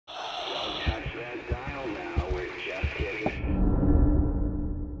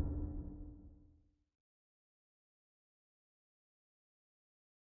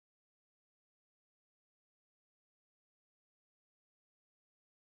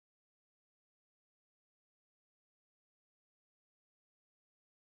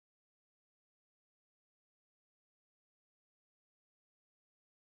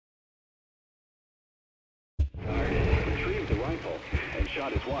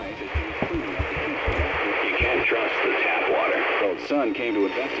shot his wife as he was cleaning up the kitchen. You can't trust the tap water. The old son came to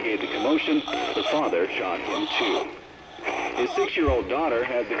investigate the commotion. The father shot him too. His 6-year-old daughter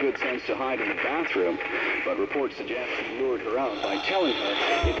had the good sense to hide in the bathroom, but reports suggest he lured her out by telling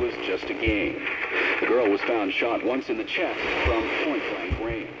her it was just a game. The girl was found shot once in the chest from point-blank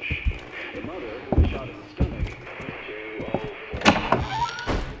range. The mother, who was shot in the stomach,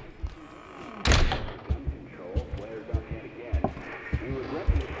 gun control flares up yet again. We regret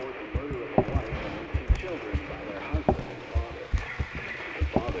to report the murder of a wife and their 2 children by their husband and father. The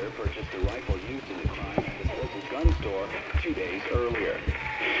father purchased a rifle used in the crime at the local gun store 2 days earlier.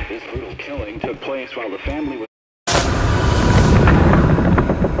 This brutal killing took place while the family was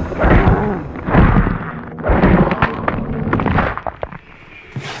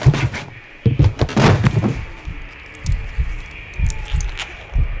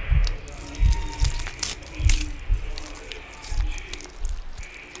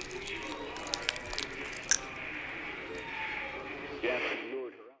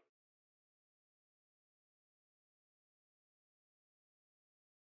lured her out.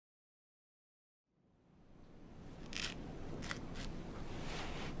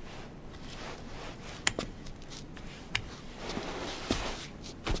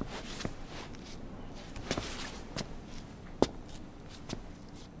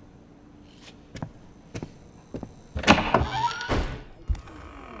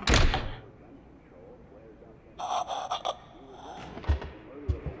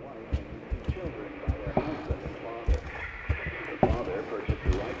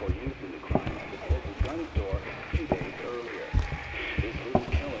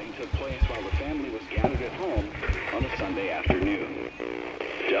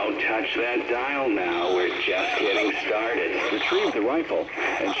 Don't touch that dial now. We're just getting started. Retrieved the rifle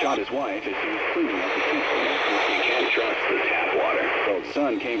and shot his wife as he was cleaning up the kitchen. You can't trust the tap water. The old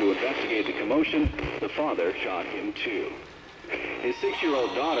son came to investigate the commotion. The father shot him too. His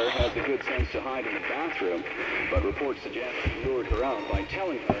 6-year-old daughter had the good sense to hide in the bathroom, but reports suggest he lured her out by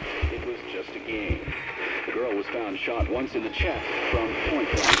telling her it was just a game. The girl was found shot once in the chest from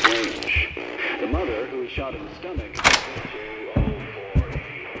point-blank range. The mother, who was shot in the stomach,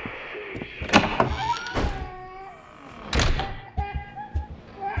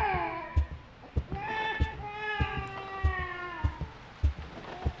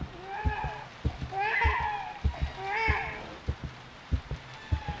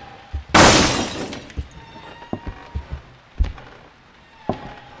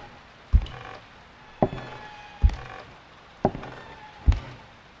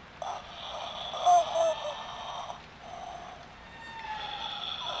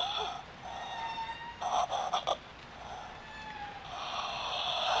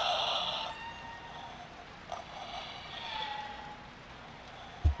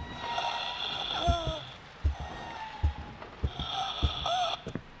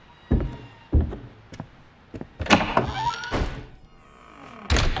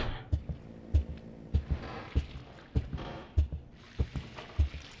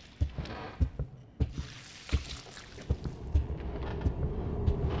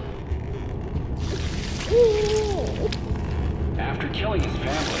 after killing his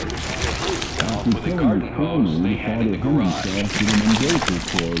family, he blew himself with a garden hose they had in the garage.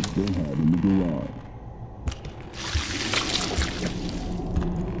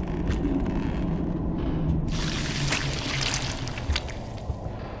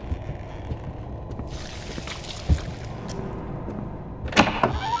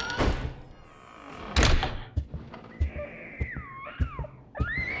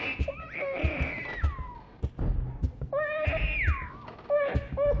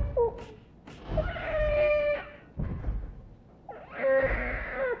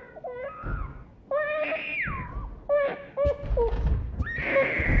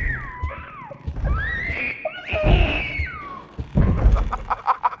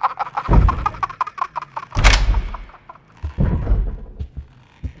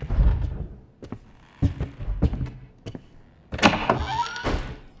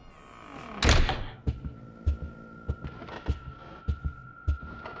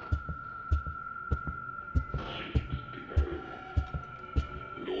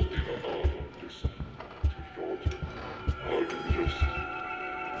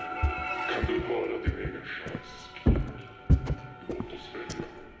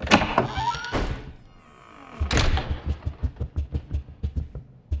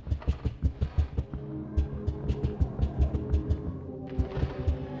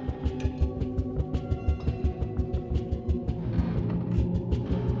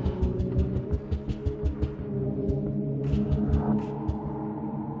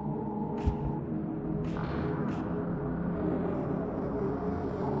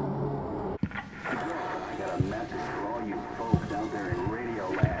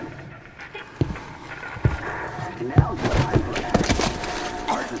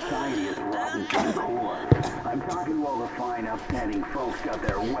 society is rotten to the core. I'm talking to all the fine, upstanding folks got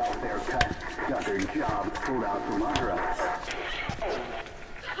their welfare cut, got their jobs pulled out from under us.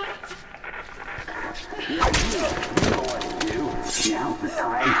 Yeah, you know what to do. Now's the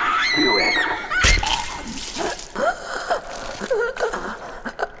time. Do it.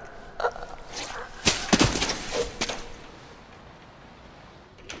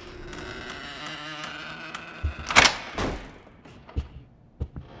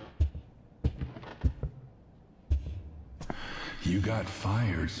 You got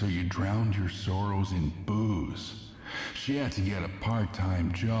fired, so you drowned your sorrows in booze. She had to get a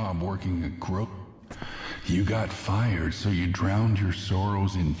part-time job working at You got fired, so you drowned your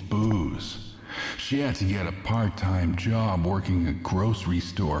sorrows in booze. She had to get a part-time job working a grocery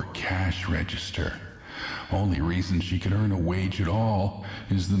store cash register. Only reason she could earn a wage at all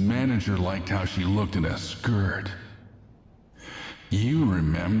is the manager liked how she looked in a skirt. You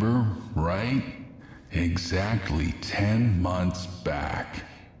remember, right? Exactly 10 months back.